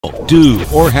Do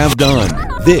or have done.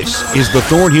 This is the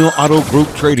Thornhill Auto Group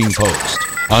Trading Post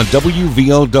on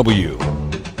WVOW.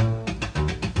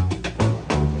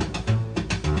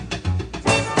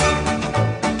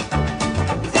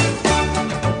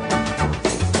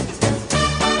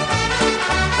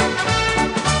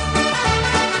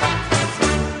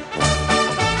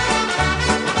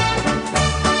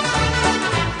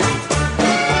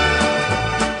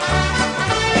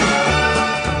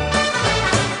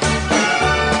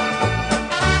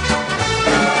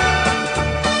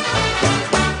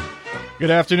 Good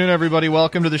afternoon, everybody.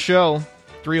 Welcome to the show.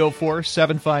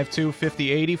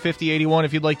 304-752-5080, 5081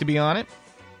 if you'd like to be on it.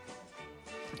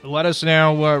 Let us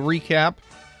now recap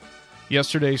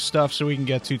yesterday's stuff so we can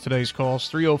get to today's calls.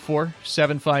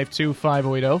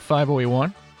 304-752-5080,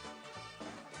 5081.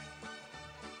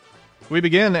 We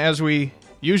begin, as we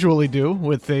usually do,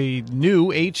 with a new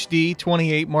HD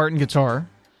 28 Martin guitar.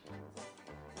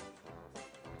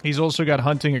 He's also got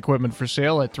hunting equipment for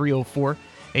sale at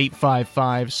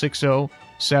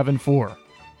 304-855-6074.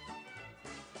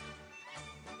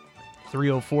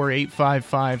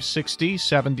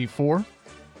 304-855-6074.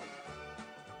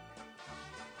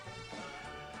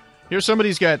 Here's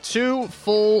somebody's got 2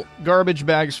 full garbage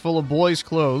bags full of boys'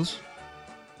 clothes.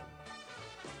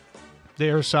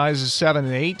 Their sizes 7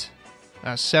 and 8,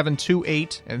 7 to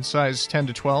 8, and size 10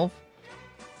 to 12.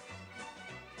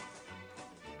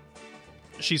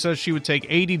 She says she would take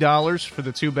 $80 for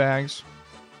the 2 bags.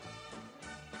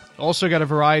 Also got a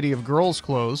variety of girls'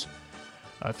 clothes,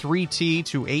 3T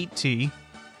to 8T,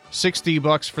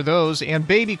 $60 for those, and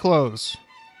baby clothes,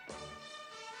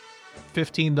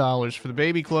 $15 for the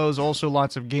baby clothes. Also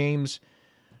lots of games,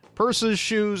 purses,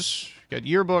 shoes, got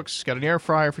yearbooks, got an air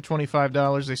fryer for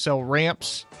 $25. They sell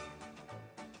ramps,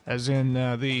 as in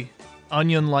the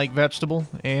onion-like vegetable,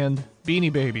 and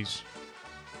Beanie Babies.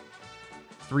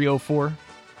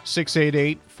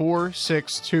 304-688-4621,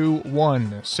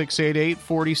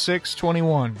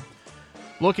 688-4621.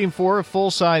 Looking for a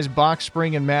full-size box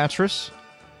spring and mattress,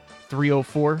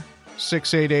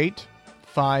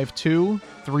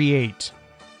 304-688-5238,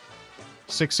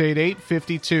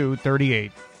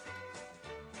 688-5238.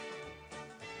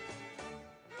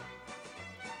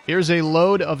 Here's a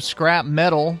load of scrap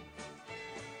metal,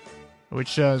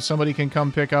 which somebody can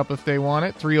come pick up if they want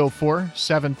it.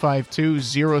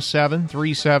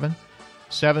 304-752-0737,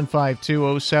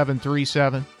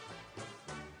 752-0737.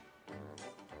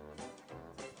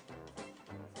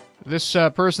 This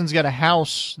person's got a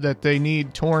house that they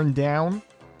need torn down,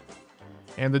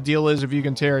 and the deal is if you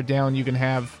can tear it down, you can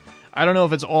have, I don't know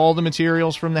if it's all the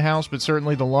materials from the house, but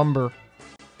certainly the lumber.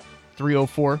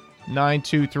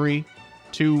 304-923-2504,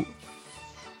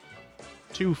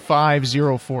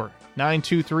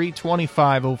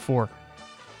 923-2504.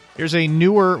 Here's a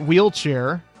newer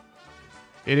wheelchair.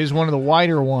 It is one of the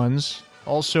wider ones.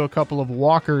 Also a couple of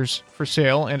walkers for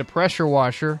sale and a pressure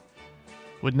washer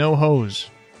with no hose.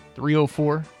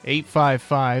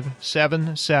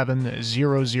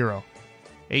 304-855-7700,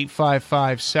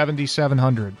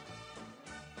 855-7700.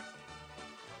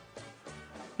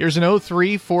 Here's an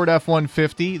 03 Ford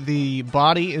F-150. The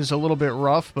body is a little bit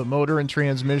rough, but motor and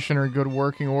transmission are in good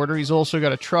working order. He's also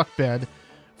got a truck bed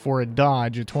for a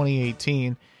Dodge, a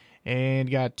 2018. And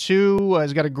got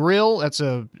he's got a grill. That's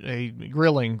a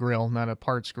grilling grill, not a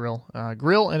parts grill.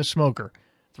 Grill and a smoker.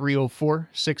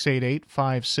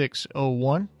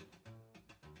 304-688-5601.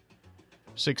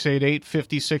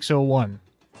 688-5601.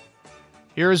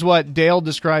 Here's what Dale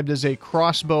described as a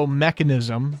crossbow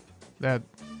mechanism that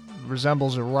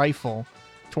resembles a rifle,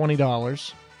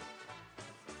 $20.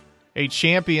 A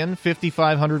Champion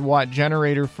 5500 watt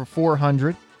generator for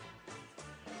 $400.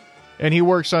 And he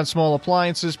works on small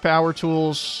appliances, power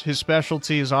tools. His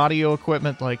specialty is audio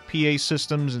equipment like PA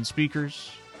systems and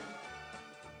speakers.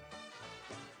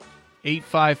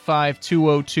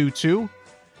 855-2022.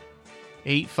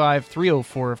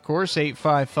 85304, of course,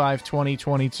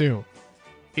 855-2022.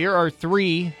 Here are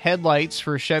 3 headlights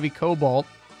for a Chevy Cobalt.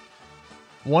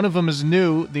 One of them is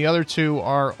new. The other 2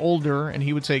 are older, and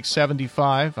he would take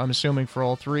 $75, I'm assuming, for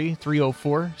all 3.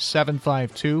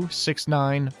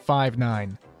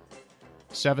 304-752-6959.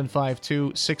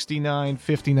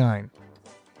 752-6959.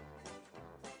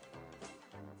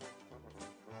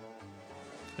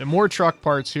 And more truck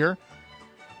parts here.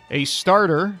 A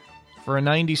starter for a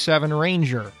 97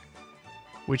 Ranger,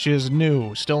 which is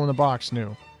new, still in the box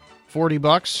new.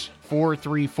 $40,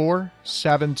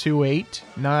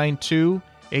 434-728-9280.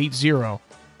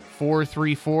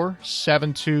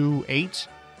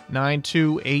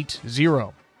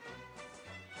 434-728-9280.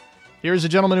 Here's a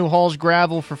gentleman who hauls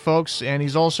gravel for folks, and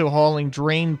he's also hauling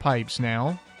drain pipes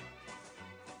now.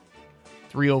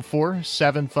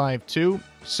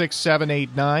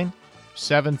 304-752-6789,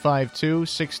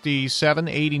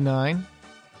 752-6789.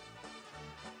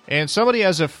 And somebody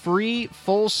has a free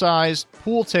full-sized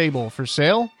pool table for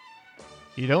sale.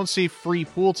 You don't see free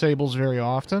pool tables very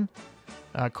often.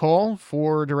 Call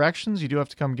for directions. You do have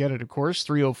to come get it, of course.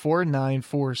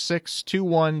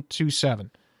 304-946-2127.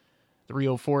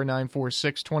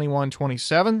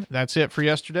 304-946-2127. That's it for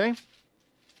yesterday.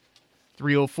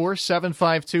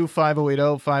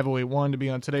 304-752-5080, 5081 to be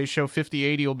on today's show.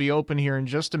 5080 will be open here in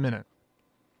just a minute.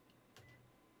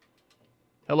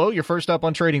 Hello, you're first up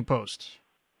on Trading Post.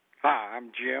 Hi,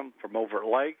 I'm Jim from over at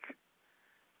Lake.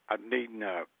 I'm needing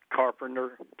a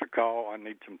carpenter to call. I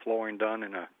need some flooring done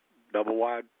in a double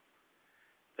wide.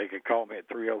 They can call me at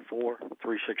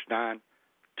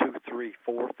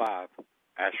 304-369-2345.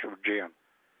 Ask for Jim.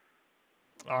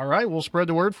 All right, we'll spread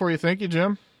the word for you. Thank you,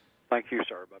 Jim. Thank you,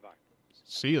 sir. Bye-bye.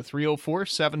 See you.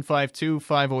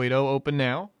 304-752-5080, open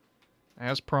now.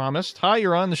 As promised. Hi,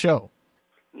 you're on the show.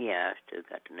 Yeah, I still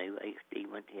got the new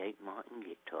HD28 Martin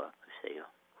guitar for sale.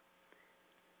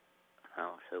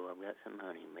 Also, I've got some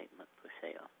honey equipment for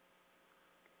sale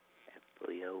at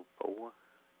 304-855-6074.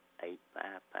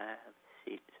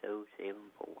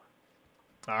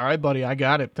 All right, buddy, I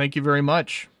got it. Thank you very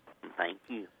much. Thank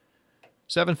you.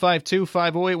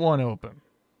 752-5081 open.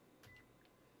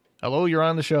 Hello, you're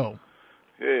on the show.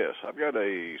 Yes, I've got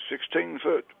a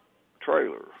 16-foot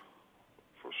trailer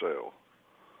for sale.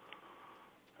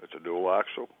 It's a dual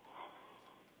axle.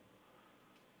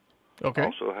 Okay. I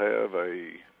also have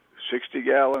a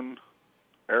 60-gallon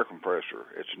air compressor.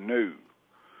 It's new.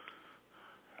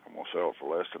 I'm going to sell it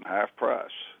for less than half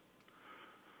price.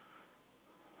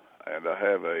 And I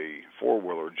have a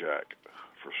four-wheeler jack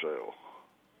for sale.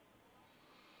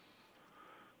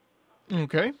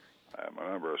 Okay. My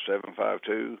number is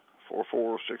 752-4461.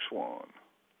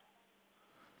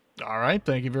 All right,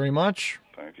 thank you very much.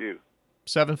 Thank you.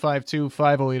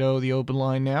 752-5080, the open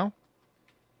line now.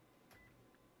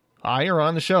 Hi, you're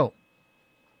on the show.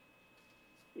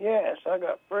 Yes, I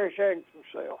got fresh eggs for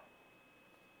sale.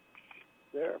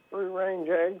 They're free-range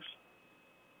eggs.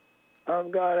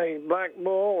 I've got a black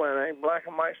bull and a black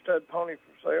and white stud pony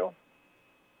for sale.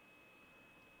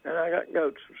 And I got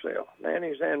goats for sale,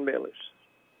 Nannies and Billies.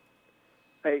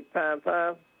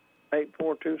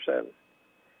 855-8427.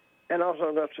 And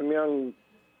also got some young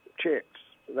chicks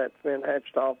that's been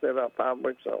hatched off. They're about 5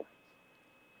 weeks old.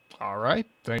 All right,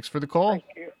 thanks for the call. Thank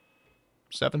you.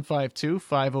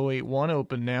 752-5081,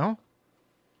 open now.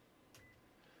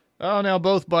 Oh, now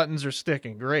both buttons are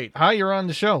sticking. Great. Hi, you're on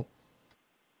the show.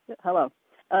 Hello.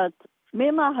 Me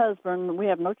and my husband, we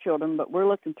have no children, but we're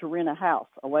looking to rent a house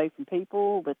away from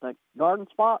people with a garden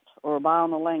spots or buy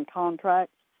on the land contract.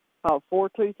 Call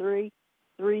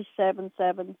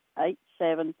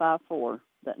 423-377-8754.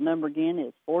 That number again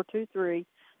is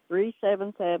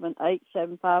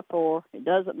 423-377-8754. It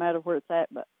doesn't matter where it's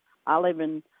at, but I live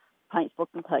in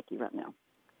Paintsville, Kentucky right now.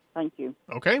 Thank you.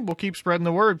 Okay, we'll keep spreading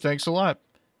the word. Thanks a lot.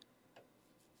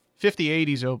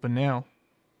 5080's open now.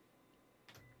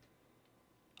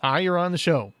 Hi, you're on the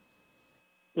show.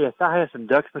 Yes, I have some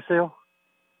ducks for sale.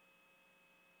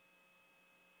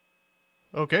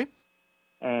 Okay.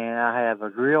 And I have a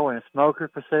grill and a smoker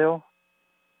for sale.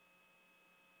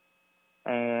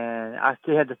 And I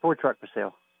still have the Ford truck for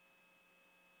sale.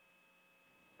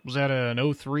 Was that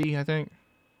an 03, I think?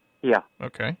 Yeah.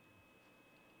 Okay.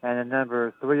 And the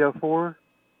number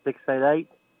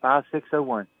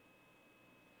 304-688-5601.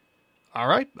 All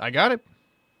right, I got it.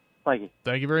 Thank you.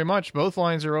 Thank you very much. Both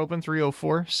lines are open,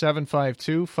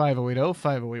 304-752-5080,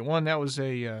 5081. That was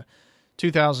a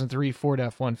 2003 Ford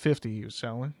F-150 he was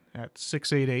selling at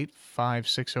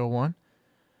 688-5601.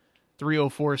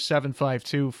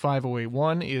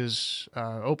 304-752-5081 is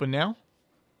open now.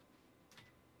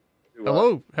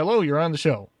 Hello, you're on the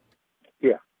show.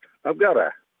 Yeah, I've got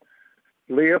a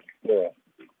lift.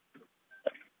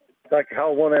 I can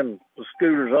haul one of them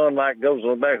scooters on like goes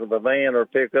on the back of a van or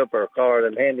pickup or a car,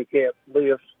 them handicap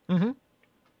lifts. Mm-hmm.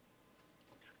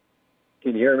 Can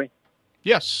you hear me?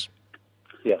 Yes.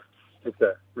 Yeah, it's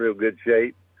a real good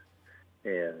shape.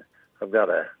 And I've got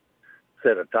a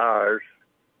set of tires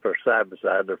for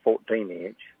side-by-side. They're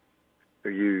 14-inch.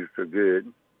 They're used. They're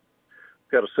good.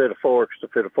 Got a set of forks to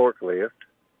fit a forklift.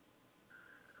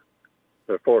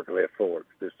 They're forklift forks.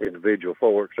 Just individual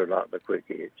forks are not the quick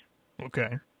hitch.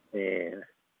 Okay. And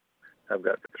I've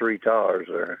got the 3 tires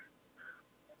there.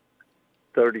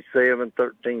 37,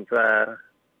 13.5,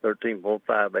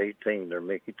 13.5, 18. They're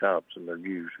Mickey Thompson. They're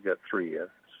used. I've got 3 of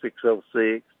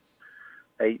 606,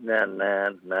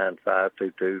 899,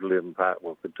 9522, live in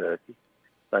Pikeville, Kentucky.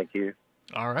 Thank you.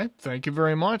 All right. Thank you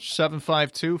very much.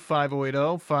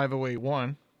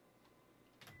 752-5080-5081.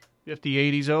 Get the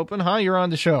 80s open. Hi, you're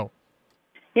on the show.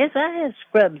 Yes, I have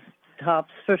scrub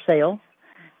tops for sale,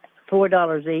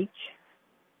 $4 each.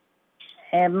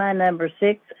 And my number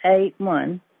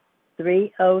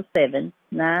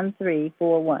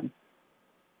 681-307-9341.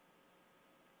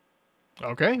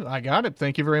 Okay, I got it.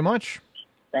 Thank you very much.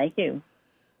 Thank you.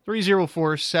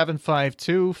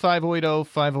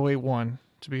 304-752-5080-5081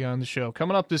 to be on the show.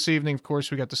 Coming up this evening, of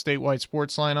course, we got the statewide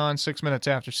sports line on 6 minutes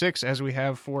after 6, as we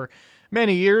have for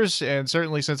many years, and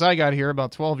certainly since I got here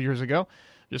about 12 years ago,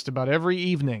 just about every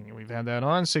evening. We've had that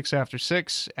on 6 after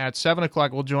 6. At 7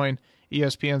 o'clock, we'll join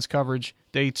ESPN's coverage,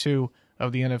 day 2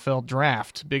 of the NFL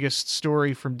Draft. Biggest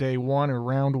story from day 1 or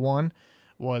round 1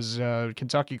 was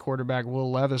Kentucky quarterback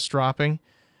Will Levis dropping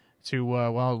to,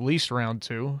 at least round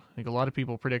 2. I think a lot of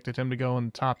people predicted him to go in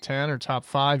the top 10 or top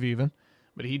 5 even,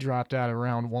 but he dropped out of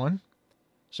round 1.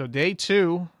 So day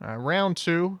 2, round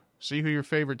 2, see who your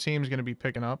favorite team is going to be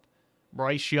picking up.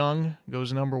 Bryce Young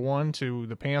goes number 1 to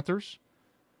the Panthers.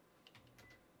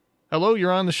 Hello,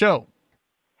 you're on the show.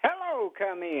 Hello,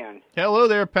 come in. Hello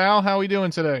there, pal. How are we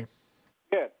doing today?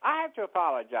 Good. I have to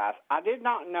apologize. I did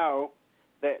not know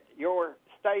that your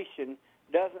station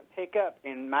doesn't pick up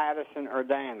in Madison or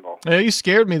Danville. Yeah, you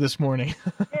scared me this morning.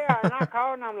 Yeah, and I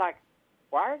called and I'm like,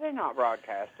 why are they not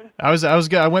broadcasting?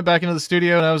 I went back into the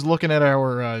studio and I was looking at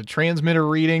our transmitter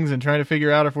readings and trying to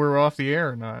figure out if we were off the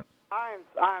air or not.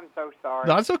 I'm so sorry.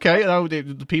 No, that's okay.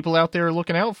 The people out there are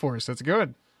looking out for us. That's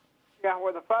good. Yeah,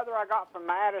 well, the further I got from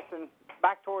Madison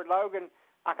back toward Logan,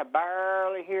 I could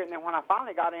barely hear it. And then when I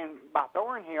finally got in by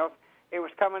Thornhill, it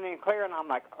was coming in clear, and I'm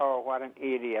like, oh, what an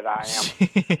idiot I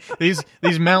am.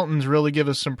 These mountains really give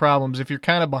us some problems. If you're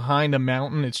kind of behind a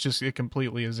mountain, it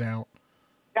completely is out.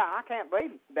 Yeah, I can't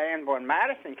believe Danville and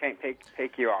Madison can't pick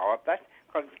you all up. That's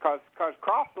because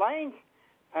Cross Lanes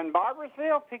and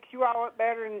Barbersville picks you all up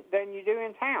better than you do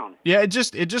in town. Yeah, it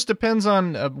just depends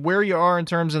on where you are in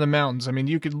terms of the mountains. I mean,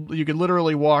 you could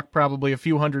literally walk probably a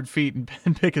few hundred feet and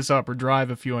pick us up, or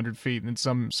drive a few hundred feet in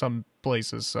some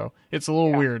places. So it's a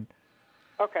little weird.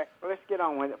 Okay, well, let's get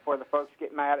on with it before the folks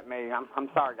get mad at me. I'm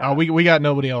sorry, guys. Oh, we got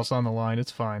nobody else on the line.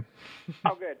 It's fine.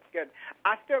 Oh, good.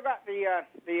 I still got the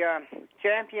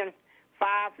Champion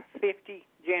 550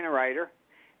 generator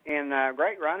in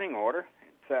great running order.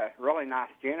 It's a really nice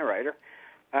generator.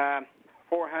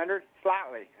 400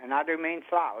 slightly, and I do mean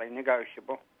slightly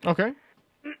negotiable. Okay.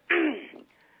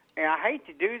 And I hate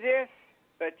to do this,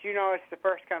 but it's the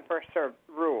first come first served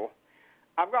rule.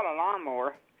 I've got a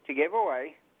lawnmower to give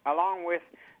away, along with,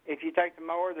 if you take the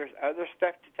mower, there's other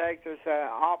stuff to take. There's an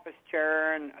office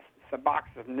chair and a box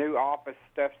of new office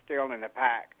stuff still in the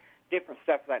pack, different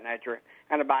stuff of that nature,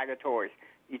 and a bag of toys.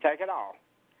 You take it all.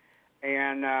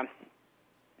 And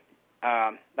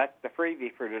that's the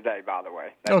freebie for today, by the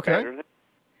way. That's okay.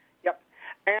 Yep.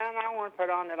 And I want to put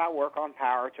on that I work on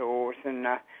power tools and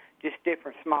just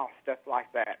different small stuff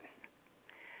like that.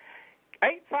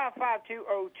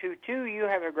 855-2022, you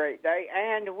have a great day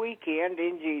and weekend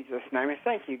in Jesus' name. And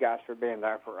thank you guys for being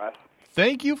there for us.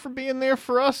 Thank you for being there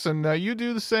for us, and you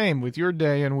do the same with your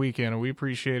day and weekend, and we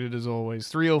appreciate it as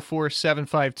always.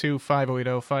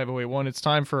 304-752-5080-5081. It's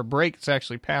time for a break. It's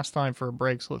actually past time for a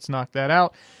break, so let's knock that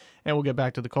out, and we'll get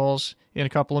back to the calls in a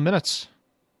couple of minutes.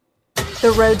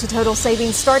 The road to total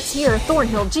savings starts here.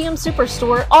 Thornhill GM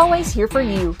Superstore, always here for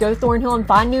you. Go Thornhill and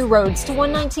find new roads to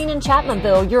 119 in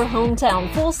Chapmanville, your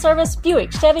hometown full-service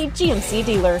Buick Chevy GMC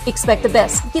dealer. Expect the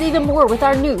best. Get even more with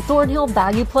our new Thornhill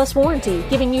Value Plus warranty,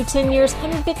 giving you 10 years,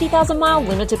 150,000-mile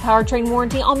limited powertrain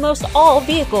warranty on most all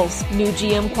vehicles. New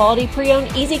GM quality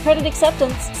pre-owned easy credit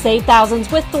acceptance. Save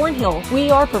thousands with Thornhill.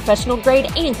 We are professional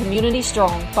grade and community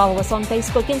strong. Follow us on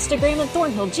Facebook, Instagram, and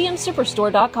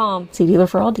ThornhillGMSuperstore.com. See dealer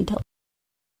for all details.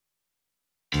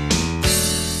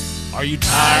 Are you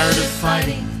tired of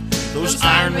fighting those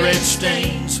iron red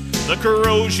stains? The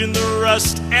corrosion, the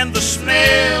rust, and the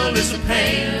smell is a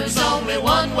pain. There's only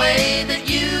one way that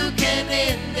you can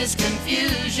end this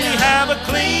confusion. We have a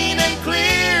clean and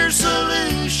clear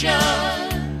solution.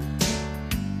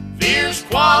 Fierce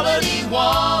quality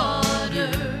water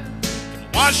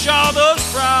can wash all those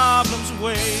problems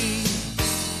away.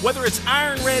 Whether it's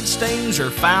iron red stains or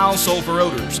foul sulfur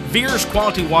odors, Veer's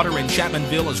Quality Water in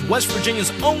Chapmanville is West Virginia's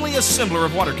only assembler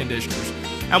of water conditioners,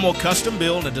 and will custom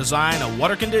build and design a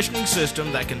water conditioning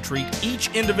system that can treat each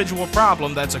individual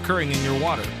problem that's occurring in your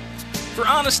water. For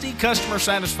honesty, customer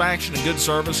satisfaction, and good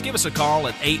service, give us a call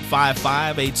at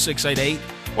 855-8688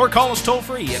 or call us toll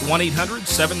free at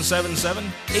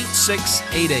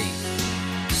 1-800-777-8688.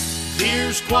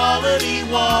 Veer's Quality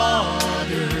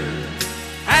Water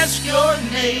Ask your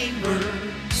neighbor,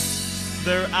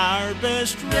 they're our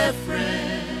best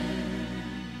reference.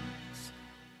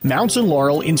 Mountain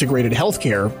Laurel Integrated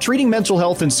Healthcare, treating mental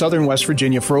health in southern West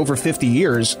Virginia for over 50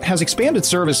 years, has expanded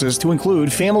services to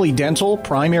include family dental,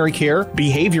 primary care,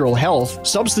 behavioral health,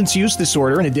 substance use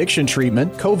disorder and addiction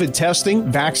treatment, COVID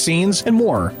testing, vaccines, and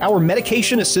more. Our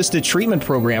medication-assisted treatment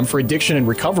program for addiction and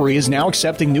recovery is now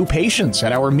accepting new patients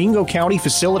at our Mingo County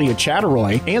facility at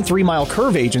Chatteroy and 3 Mile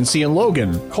Curve Agency in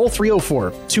Logan. Call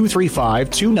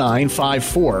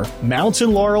 304-235-2954.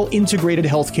 Mountain Laurel Integrated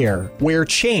Healthcare, where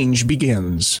change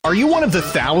begins. Are you one of the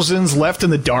thousands left in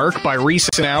the dark by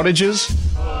recent outages?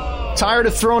 Tired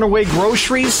of throwing away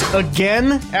groceries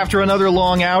again after another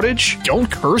long outage?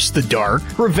 Don't curse the dark.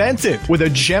 Prevent it with a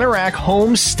Generac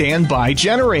home standby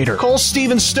generator. Call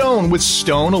Stephen Stone with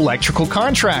Stone Electrical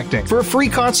Contracting for a free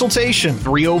consultation.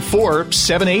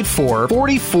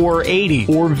 304-784-4480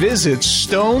 or visit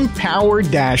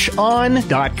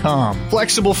stonepower-on.com.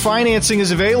 Flexible financing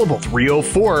is available.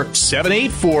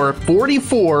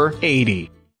 304-784-4480.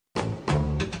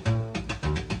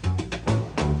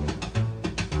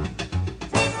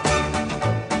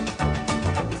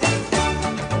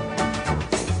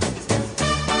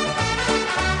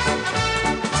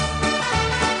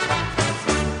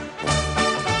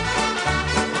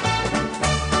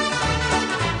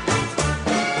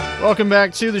 Welcome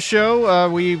back to the show.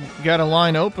 We got a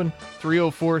line open.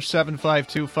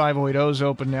 304-752-5080 is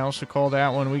open now, so call that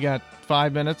one. We got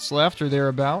 5 minutes left or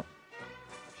thereabout.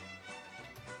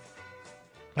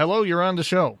 Hello, you're on the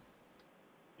show.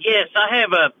 Yes, I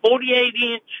have a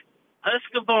 48-inch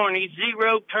Husqvarna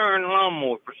zero-turn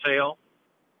lawnmower for sale.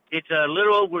 It's a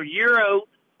little over a year old.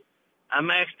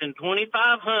 I'm asking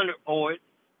 $2,500 for it.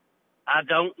 I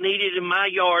don't need it in my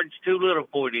yard. It's too little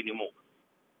for it anymore.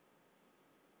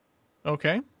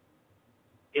 Okay.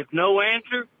 If no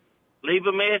answer, leave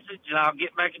a message and I'll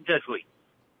get back in touch with you.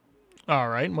 All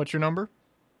right. And what's your number?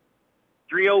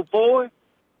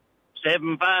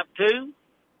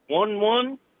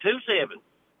 304-752-1127.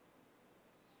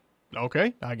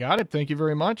 Okay. I got it. Thank you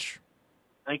very much.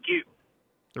 Thank you.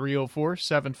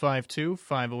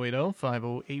 304-752-5080,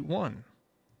 5081.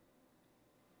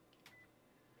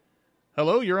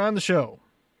 Hello, you're on the show.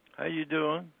 How you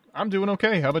doing? I'm doing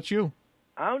okay. How about you?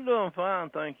 I'm doing fine,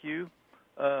 thank you.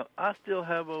 I still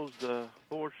have those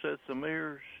 4 sets of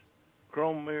mirrors,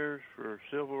 chrome mirrors for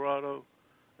Silverado.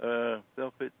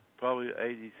 They'll fit probably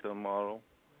 80-some model,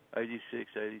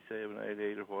 86, 87,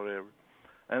 88, or whatever.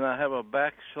 And I have a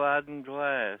backsliding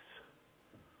glass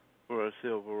for a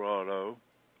Silverado,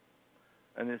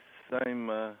 and it's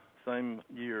the same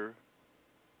year.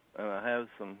 And I have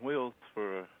some wheels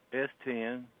for a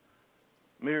S10,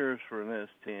 mirrors for an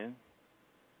S10.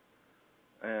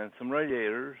 And some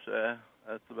radiators.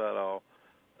 That's about all.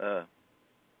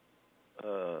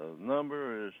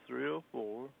 Number is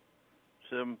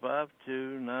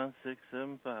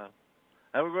 304-752-9675.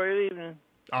 Have a great evening.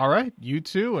 All right, you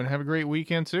too, and have a great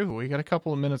weekend too. We got a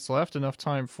couple of minutes left, enough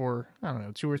time for,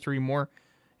 2 or 3 more,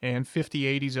 and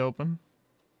 5080's open.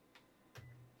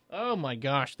 Oh my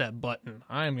gosh, that button.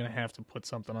 I am going to have to put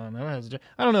something on. I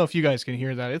don't know if you guys can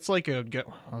hear that. It's like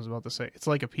it's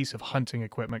like a piece of hunting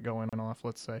equipment going off,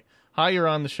 let's say. Hi, you're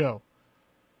on the show.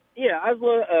 Yeah, I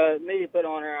was need to put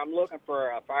on there. I'm looking for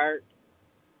a fire.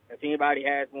 If anybody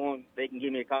has one, they can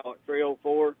give me a call at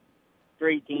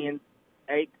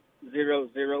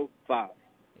 304-310-8005.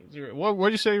 What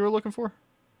did you say you were looking for?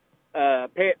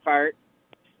 Pet fire.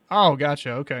 Oh,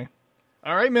 gotcha. Okay.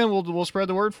 All right, man. We'll spread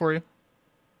the word for you.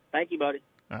 Thank you, buddy.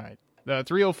 All right.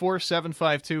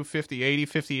 304-752-5080,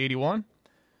 5081.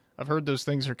 I've heard those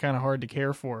things are kind of hard to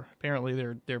care for. Apparently,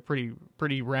 they're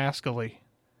pretty rascally.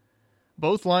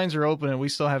 Both lines are open, and we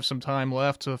still have some time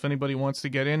left, so if anybody wants to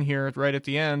get in here right at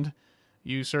the end,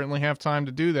 you certainly have time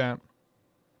to do that.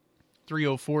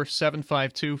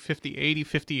 304-752-5080,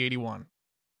 5081.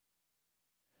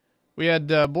 We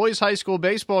had boys' high school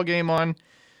baseball game on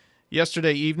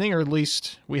yesterday evening, or at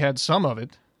least we had some of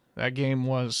it. That game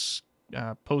was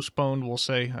postponed, we'll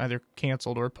say, either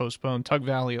canceled or postponed. Tug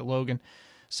Valley at Logan,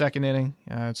 second inning.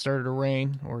 It started to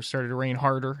rain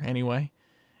harder anyway.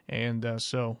 And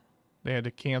so they had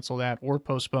to cancel that or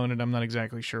postpone it. I'm not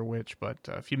exactly sure which. But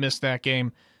if you missed that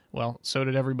game, well, so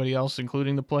did everybody else,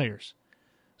 including the players.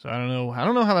 So I don't know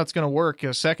how that's going to work.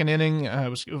 Second inning, it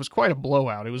was quite a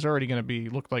blowout. It was already going to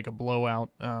look like a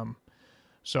blowout.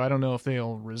 So I don't know if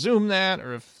they'll resume that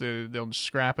or if they'll just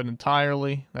scrap it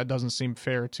entirely. That doesn't seem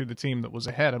fair to the team that was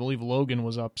ahead. I believe Logan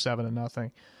was up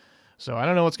 7-0. So I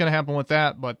don't know what's going to happen with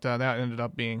that, but that ended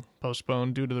up being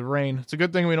postponed due to the rain. It's a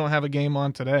good thing we don't have a game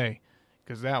on today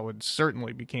because that would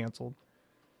certainly be canceled.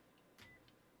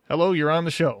 Hello, you're on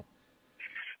the show.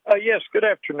 Yes, good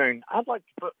afternoon. I'd like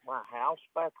to put my house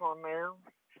back on there.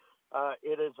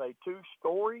 It is a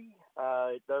 2-story.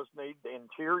 It does need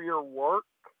interior work.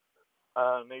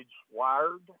 Needs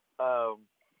wired.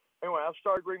 Anyway, I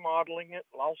started remodeling it,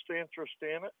 lost interest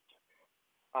in it.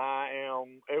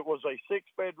 It was a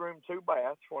 6-bedroom, 2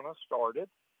 baths when I started.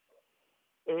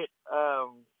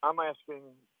 I'm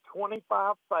asking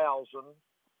 $25,000.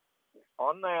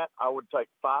 On that, I would take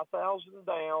 $5,000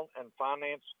 down and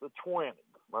finance the $20,000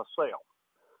 myself,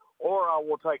 or I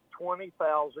will take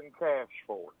 $20,000 cash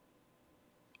for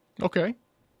it. Okay.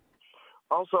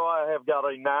 Also, I have got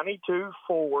a '92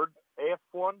 Ford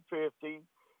F-150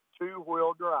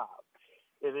 2-wheel drive.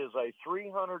 It is a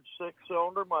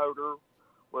 306-cylinder motor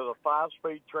with a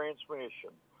 5-speed transmission.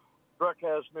 Truck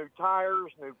has new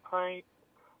tires, new paint.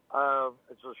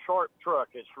 It's a sharp truck.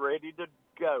 It's ready to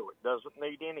go. It doesn't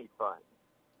need anything.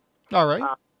 All right.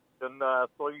 Asking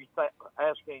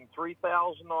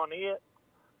 $3,000 on it.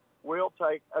 We'll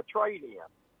take a trade-in.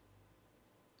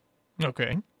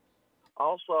 Okay.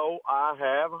 Also, I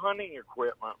have hunting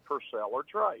equipment for sale or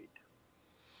trade.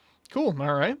 Cool.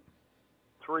 All right.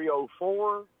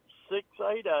 304-688-1000.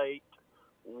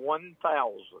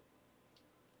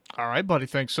 All right, buddy.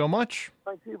 Thanks so much.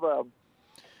 Thank you, Bob.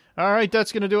 All right,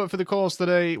 that's going to do it for the calls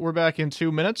today. We're back in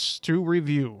 2 minutes to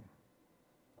review.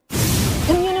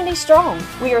 Community strong.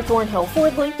 We are Thornhill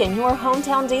Ford Lincoln, your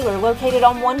hometown dealer located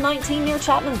on 119 near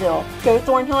Chapmanville. Go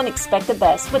Thornhill and expect the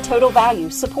best with total value,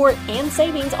 support, and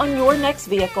savings on your next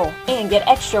vehicle. And get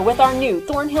extra with our new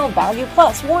Thornhill Value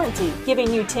Plus warranty,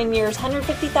 giving you 10 years,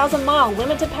 150,000-mile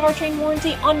limited powertrain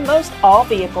warranty on most all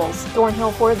vehicles.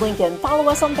 Thornhill Ford Lincoln. Follow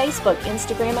us on Facebook,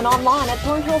 Instagram, and online at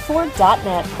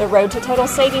thornhillford.net. The road to total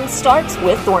savings starts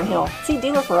with Thornhill. See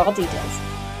dealer for all details.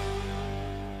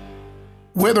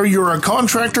 Whether you're a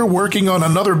contractor working on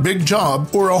another big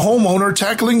job or a homeowner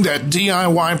tackling that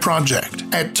DIY project,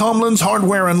 at Tomlin's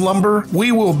Hardware and Lumber,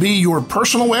 we will be your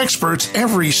personal experts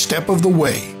every step of the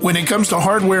way. When it comes to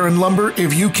hardware and lumber,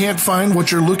 if you can't find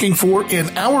what you're looking for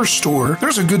in our store,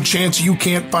 there's a good chance you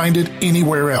can't find it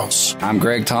anywhere else. I'm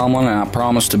Greg Tomlin, and I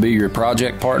promise to be your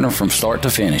project partner from start to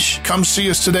finish. Come see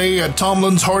us today at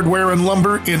Tomlin's Hardware and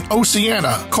Lumber in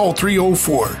Oceana. Call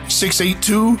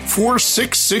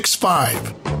 304-682-4665.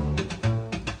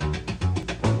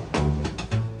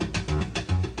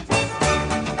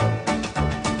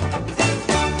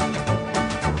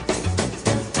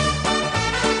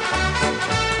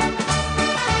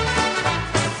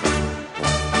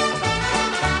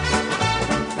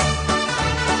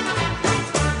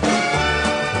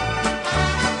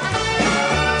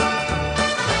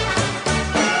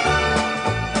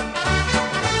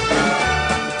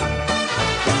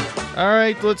 All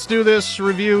right, let's do this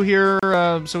review here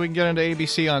so we can get into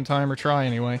ABC on time, or try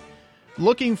anyway.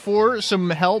 Looking for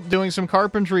some help doing some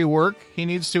carpentry work. He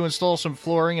needs to install some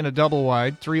flooring in a double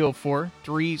wide.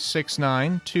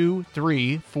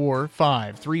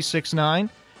 304-369-2345.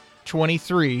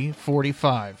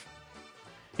 369-2345.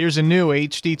 Here's a new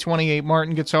HD28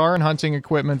 Martin guitar and hunting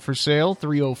equipment for sale.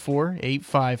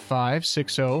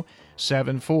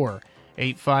 304-855-6074.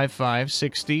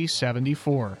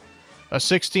 855-6074. A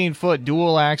 16-foot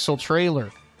dual-axle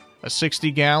trailer, a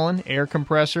 60-gallon air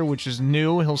compressor, which is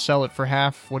new. He'll sell it for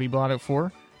half what he bought it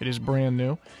for. It is brand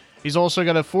new. He's also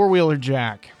got a four-wheeler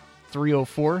jack.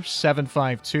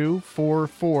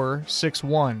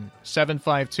 304-752-4461.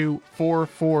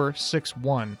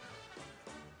 752-4461.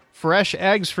 Fresh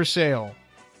eggs for sale.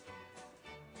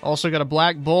 Also got a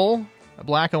black bull, a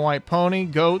black and white pony,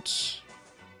 goats,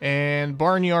 and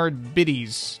barnyard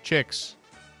biddies, chicks.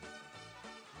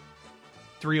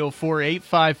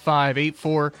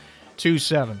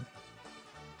 304-855-8427.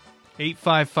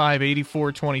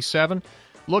 855-8427.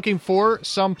 Looking for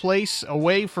some place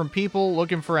away from people,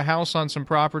 looking for a house on some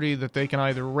property that they can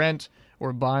either rent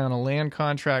or buy on a land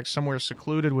contract somewhere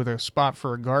secluded with a spot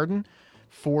for a garden.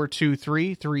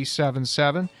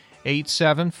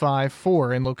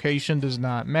 423-377-8754, and location does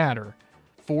not matter.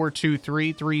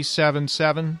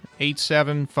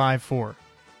 423-377-8754.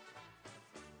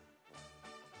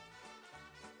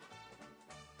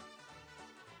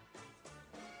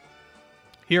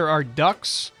 Here are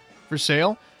ducks for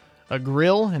sale, a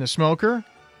grill and a smoker,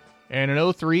 and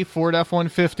an 03 Ford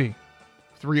F-150.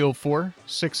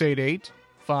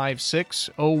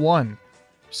 304-688-5601.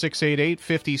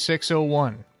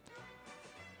 688-5601.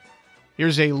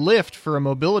 Here's a lift for a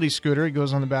mobility scooter. It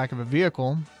goes on the back of a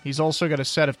vehicle. He's also got a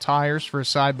set of tires for a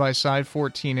side-by-side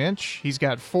 14-inch. He's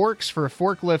got forks for a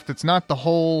forklift. It's not the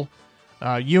whole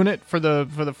unit for the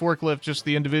forklift, just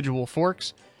the individual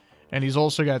forks. And he's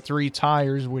also got 3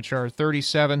 tires, which are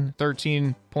 37,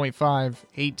 13.5,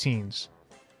 18s.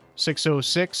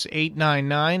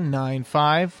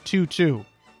 606-899-9522.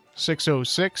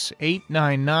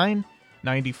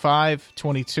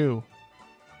 606-899-9522.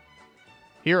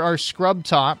 Here are scrub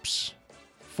tops,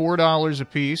 $4 a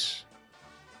piece.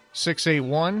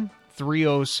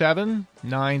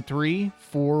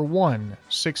 681-307-9341.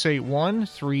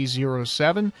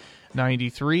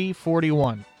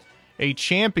 681-307-9341. A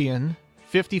Champion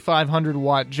 5,500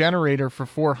 watt generator for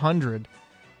 $400.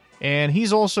 And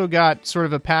he's also got sort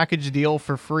of a package deal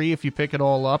for free if you pick it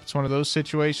all up. It's one of those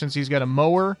situations. He's got a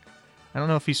mower. I don't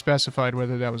know if he specified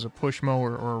whether that was a push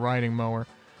mower or a riding mower.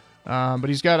 But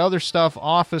he's got other stuff,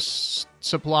 office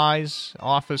supplies,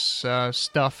 office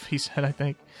stuff, he said, I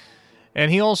think. And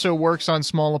he also works on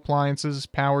small appliances,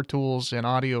 power tools, and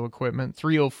audio equipment.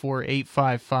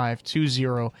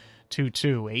 304-855-2022.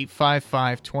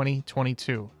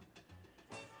 855-2022.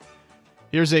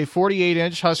 Here's a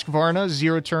 48-inch Husqvarna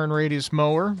zero-turn radius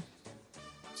mower.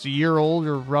 It's a year old,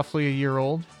 or roughly a year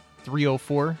old.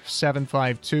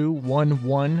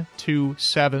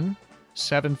 304-752-1127.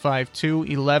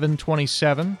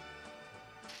 752-1127.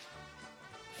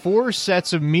 4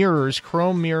 sets of mirrors,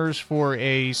 chrome mirrors for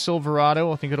a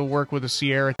Silverado. I think it'll work with a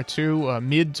Sierra too,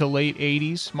 mid to late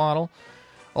 80s model.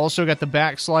 Also got the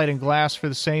backsliding glass for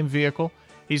the same vehicle.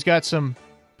 He's got some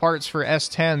parts for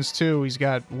S10s too. He's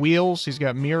got wheels, he's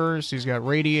got mirrors, he's got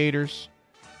radiators.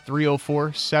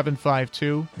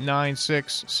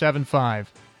 304-752-9675.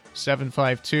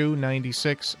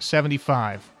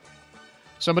 752-9675.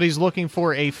 Somebody's looking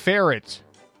for a ferret.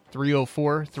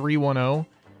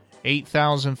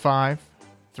 304-310-8005.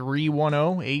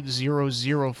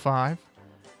 310-8005.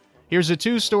 Here's a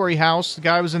 2-story house. The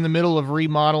guy was in the middle of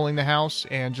remodeling the house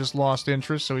and just lost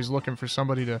interest, so he's looking for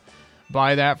somebody to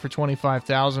buy that for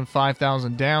 $25,000,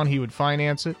 $5,000 down. He would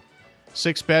finance it.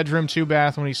 6-bedroom,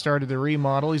 2-bath when he started the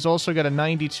remodel. He's also got a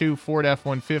 92 Ford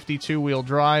F-150 2-wheel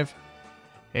drive,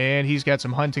 and he's got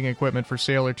some hunting equipment for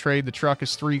sale or trade. The truck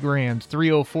is $3,000.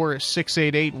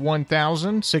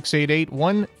 304-688-1000,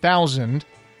 688-1000.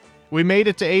 We made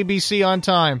it to ABC on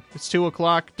time. It's 2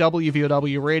 o'clock,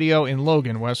 WVOW Radio in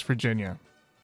Logan, West Virginia.